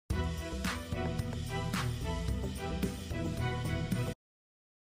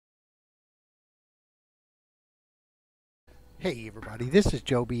Hey everybody, this is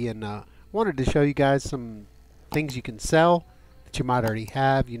Joby, and wanted to show you guys some things you can sell that you might already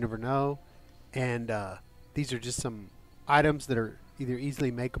have. You never know. And these are just some items that are either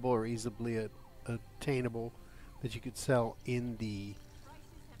easily makeable or easily attainable that you could sell in the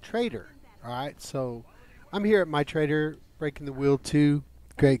trader. All right, so I'm here at my trader, Breaking the Wheel 2,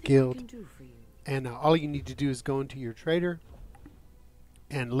 Great Guild, and all you need to do is go into your trader.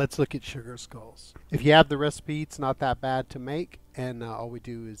 And let's look at sugar skulls. If you have the recipe, it's not that bad to make. And all we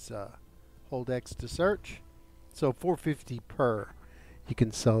do is hold X to search. So $4.50 per, you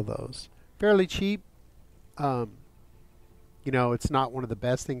can sell those. Fairly cheap. It's not one of the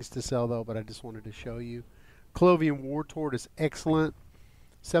best things to sell though, but I just wanted to show you. Clovian Wartort is excellent.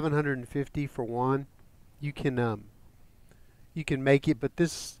 750 for one. You can make it, but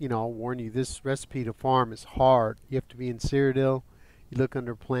this, I'll warn you, this recipe to farm is hard. You have to be in Cyrodiil. You look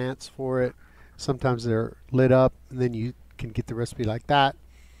under plants for it. Sometimes they're lit up, and then you can get the recipe like that.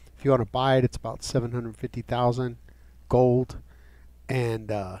 If you want to buy it, it's about 750,000 gold,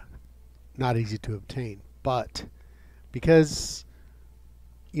 and not easy to obtain. But because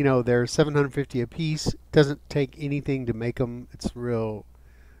they're 750 a piece, it doesn't take anything to make them. It's real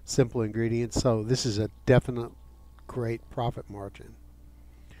simple ingredients, so this is a definite great profit margin.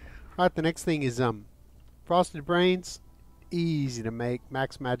 All right, the next thing is frosted brains. Easy to make.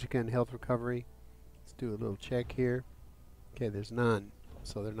 Max Magica and Health Recovery. Let's do a little check here. Okay, there's none,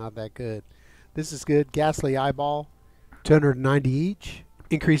 so they're not that good. This is good. Ghastly Eyeball, 290 each.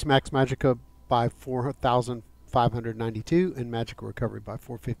 Increase Max Magica by 4,592 and Magical Recovery by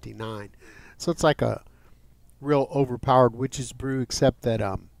 459. So it's like a real overpowered witch's brew, except that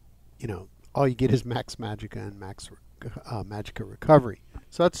all you get is Max Magica and Max Magica Recovery.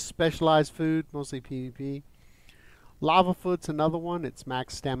 So that's specialized food, mostly PvP. Lava Foot's another one. It's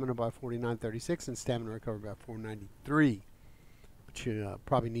max stamina by 4936 and stamina recovery by 493. But you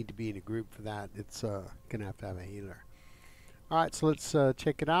probably need to be in a group for that. It's gonna have to have a healer. All right, so let's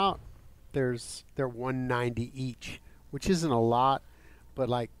check it out. They're 190 each, which isn't a lot, but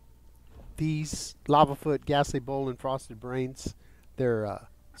like these Lava Foot, Ghastly Bowl, and Frosted Brains, they're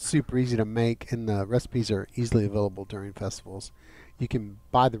super easy to make, and the recipes are easily available during festivals. You can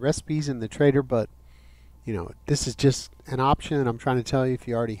buy the recipes in the trader, but this is just an option. I'm trying to tell you, if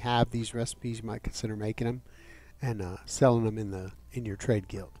you already have these recipes, you might consider making them and selling them in your trade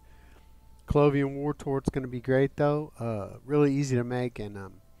guild. Clovian Wartort's going to be great though. Really easy to make, and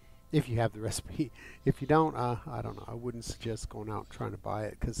if you have the recipe. If you don't, I don't know. I wouldn't suggest going out and trying to buy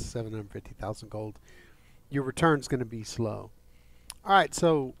it, because 750,000 gold, your return's going to be slow. All right,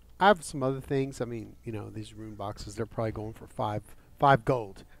 so I have some other things. I mean, these rune boxes, they're probably going for five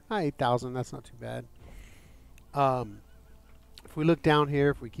gold. 8,000. That's not too bad. If we look down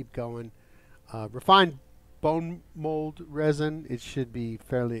here, if we keep going, refined bone mold resin, it should be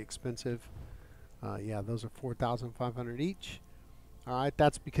fairly expensive. Yeah, those are 4,500 each. All right,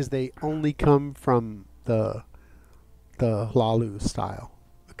 that's because they only come from the Lalu style.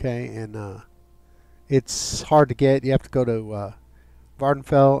 Okay, and it's hard to get. You have to go to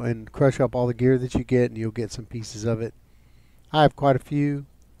Vardenfell and crush up all the gear that you get, and you'll get some pieces of it. I have quite a few.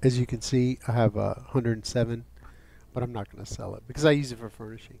 As you can see, I have 107. But I'm not going to sell it because I use it for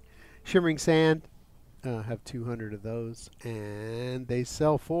furnishing. Shimmering Sand, have 200 of those, and they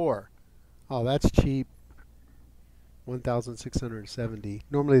sell for, oh, that's cheap, 1,670.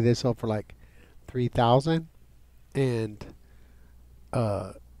 Normally they sell for like 3,000, and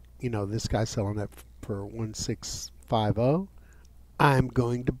this guy's selling it for 1,650. I'm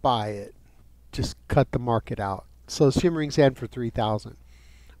going to buy it. Just cut the market out. So Shimmering Sand for 3,000.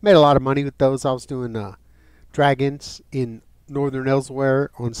 Made a lot of money with those. I was doing dragons in Northern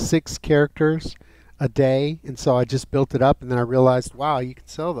Elsewhere on 6 characters a day, and so I just built it up, and then I realized, wow, you can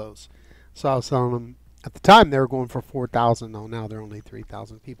sell those. So I was selling them. At the time they were going for 4,000, though now they're only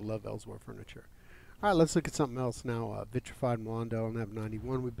 3,000. People love Elsewhere furniture. All right, let's look at something else now. Vitrified Mondo and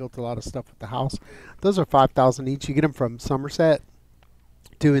F91. We built a lot of stuff with the house. Those are 5,000 each. You get them from Somerset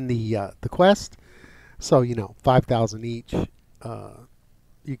doing the quest. So 5,000 each.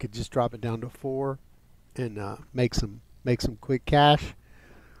 You could just drop it down to 4 and make some quick cash,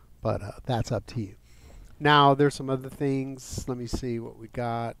 but that's up to you. Now there's some other things. Let me see what we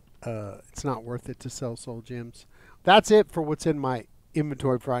got. It's not worth it to sell soul gems. That's it for what's in my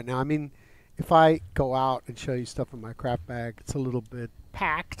inventory for right now. I mean, if I go out and show you stuff in my craft bag, it's a little bit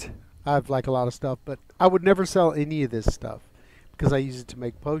packed. I have like a lot of stuff, but I would never sell any of this stuff because I use it to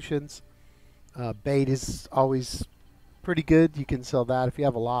make potions. Bait is always pretty good. You can sell that if you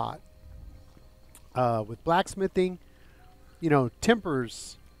have a lot. With blacksmithing,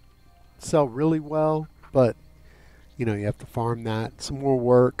 tempers sell really well, but You know, you have to farm that. Some more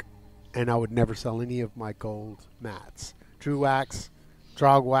work. And I would never sell any of my gold mats. Drew wax,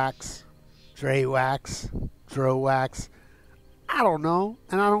 Drog wax, Dre wax, Dro wax. I don't know,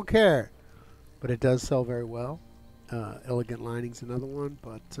 and I don't care. But it does sell very well. Elegant Lining's another one,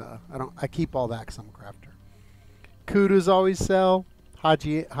 but I keep all that because I'm a crafter. Kudas always sell.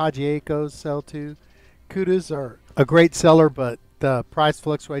 Haji Eikos sell too. Kudas are a great seller, but the price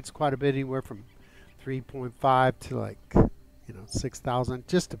fluctuates quite a bit, anywhere from 3.5 to like 6,000.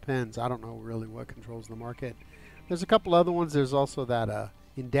 Just depends. I don't know really what controls the market. There's a couple other ones. There's also that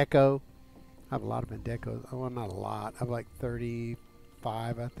Indeco. I have a lot of Indecos. Well, not a lot. I have like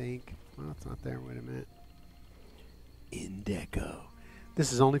 35, I think. Well, it's not there. Wait a minute. Indeco.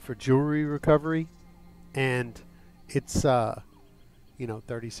 This is only for jewelry recovery, and it's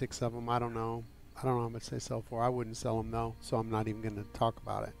 36 of them. I don't know how much they sell for. I wouldn't sell them though, so I'm not even going to talk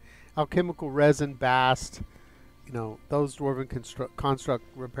about it. Alchemical resin, Bast. Those dwarven construct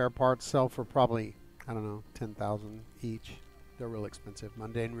repair parts sell for probably, I don't know, 10,000 each. They're real expensive.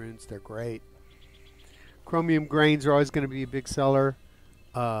 Mundane runes, they're great. Chromium grains are always going to be a big seller.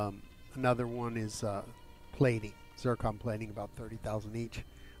 Another one is plating. Zircon plating, about 30,000 each.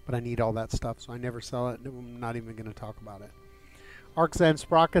 But I need all that stuff, so I never sell it. I'm not even going to talk about it. Arcsand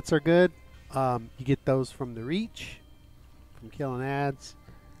sprockets are good. You get those from the Reach, from killing ads.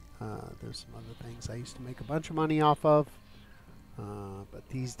 There's some other things I used to make a bunch of money off of, but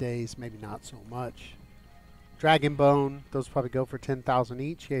these days maybe not so much. Dragon Bone, those probably go for 10,000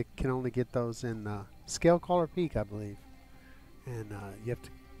 each. You can only get those in Scale Caller Peak, I believe, and you have to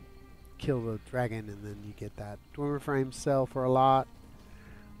kill the dragon and then you get that. Dwemer frames sell for a lot.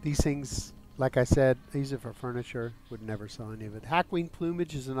 These things, like I said, I use it for furniture. Would never sell any of it. Hackwing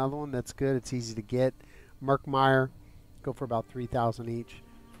plumage is another one that's good. It's easy to get. Merkmeyer, go for about 3,000 each.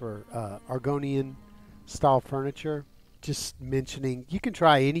 For Argonian style furniture. Just mentioning, you can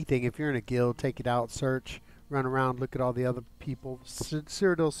try anything. If you're in a guild, take it out, search, run around, look at all the other people.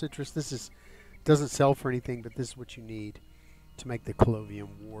 Cyrodiil citrus, doesn't sell for anything, but this is what you need to make the Colovium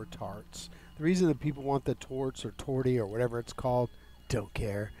war tarts. The reason that people want the torts or torty or whatever it's called, don't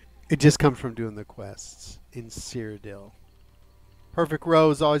care. It just comes from doing the quests in Cyrodiil. Perfect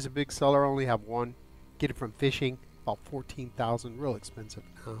Row is always a big seller. I only have one. Get it from fishing. About 14,000, real expensive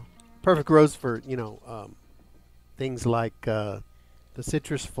now. Perfect Rose for things like the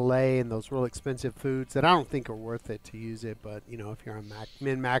citrus fillet and those real expensive foods that I don't think are worth it to use it. But if you're a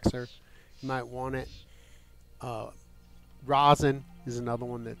min-maxer, you might want it. Rosin is another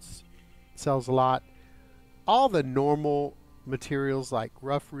one that sells a lot. All the normal materials like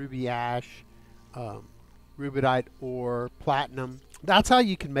rough ruby ash, rubidite ore, platinum. That's how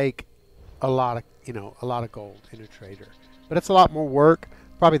you can make a lot of gold in a trader. But it's a lot more work.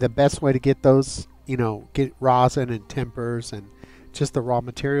 Probably the best way to get those, get rosin and tempers and just the raw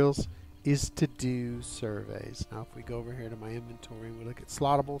materials is to do surveys. Now if we go over here to my inventory and we look at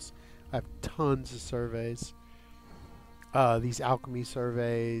slottables, I have tons of surveys. These alchemy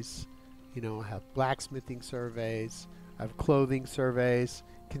surveys, I have blacksmithing surveys, I have clothing surveys.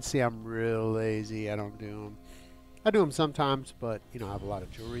 You can see I'm real lazy. I don't do them. I do them sometimes, but I have a lot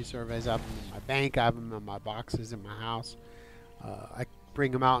of jewelry surveys. I have them in my bank. I have them in my boxes in my house. I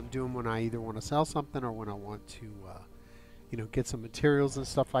bring them out and do them when I either want to sell something or when I want to, get some materials and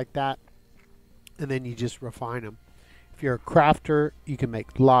stuff like that. And then you just refine them. If you're a crafter, you can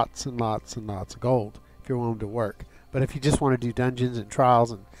make lots and lots and lots of gold if you're willing to work. But if you just want to do dungeons and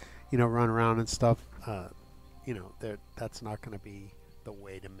trials and run around and stuff, that's not going to be the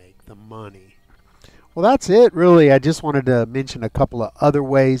way to make the money. Well, that's it, really. I just wanted to mention a couple of other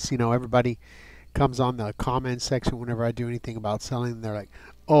ways. Everybody comes on the comment section whenever I do anything about selling. And they're like,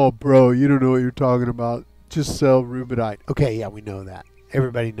 oh, bro, you don't know what you're talking about. Just sell rubidite. Okay, yeah, we know that.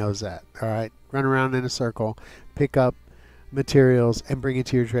 Everybody knows that. All right? Run around in a circle, pick up materials, and bring it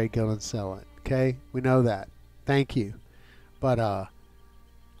to your trade guild and sell it. Okay? We know that. Thank you. But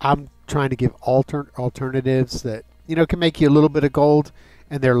I'm trying to give alternatives that, can make you a little bit of gold,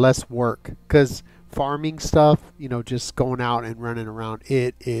 and they're less work. Because farming stuff, just going out and running around,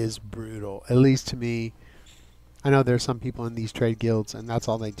 it is brutal. At least to me. I know there's some people in these trade guilds, and that's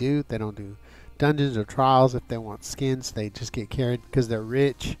all they do. They don't do dungeons or trials. If they want skins, they just get carried because they're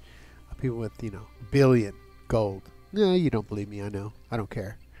rich. People with, billion gold. No, you don't believe me, I know. I don't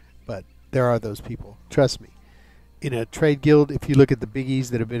care. But there are those people. Trust me. In a trade guild, if you look at the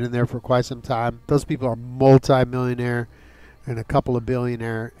biggies that have been in there for quite some time, those people are multi-millionaire and a couple of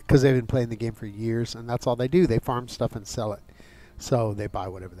billionaire because they've been playing the game for years, and that's all they do. They farm stuff and sell it. So they buy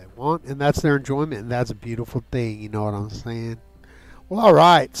whatever they want, and that's their enjoyment, and that's a beautiful thing. You know what I'm saying? Well, all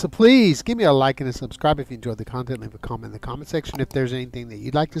right. So please give me a like and a subscribe if you enjoyed the content. Leave a comment in the comment section if there's anything that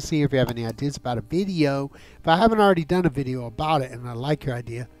you'd like to see, or if you have any ideas about a video. If I haven't already done a video about it and I like your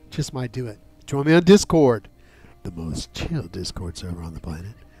idea, just might do it. Join me on Discord, the most chill Discord server on the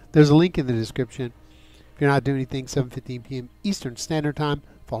planet. There's a link in the description. If you're not doing anything, 7:15 p.m. Eastern Standard Time,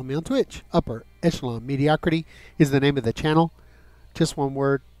 follow me on Twitch. Upper Echelon Mediocrity is the name of the channel. Just one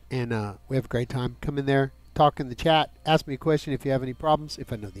word, and we have a great time. Come in there, talk in the chat, ask me a question if you have any problems.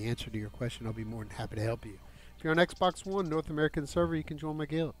 If I know the answer to your question, I'll be more than happy to help you. If you're on Xbox One, North American server, you can join my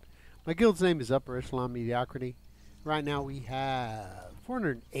guild. My guild's name is Upper Echelon Mediocrity. Right now we have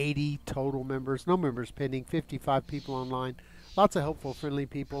 480 total members. No members pending, 55 people online. Lots of helpful, friendly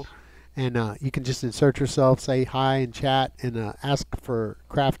people. And you can just insert yourself, say hi in chat, and ask for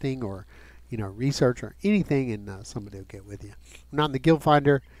crafting or research or anything, and somebody will get with you. I'm not in the guild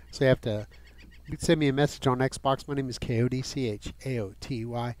finder, so you have to send me a message on Xbox. My name is Chaoty,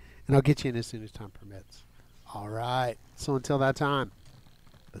 Chaoty, and I'll get you in as soon as time permits. All right. So until that time,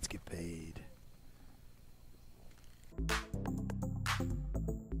 let's get paid.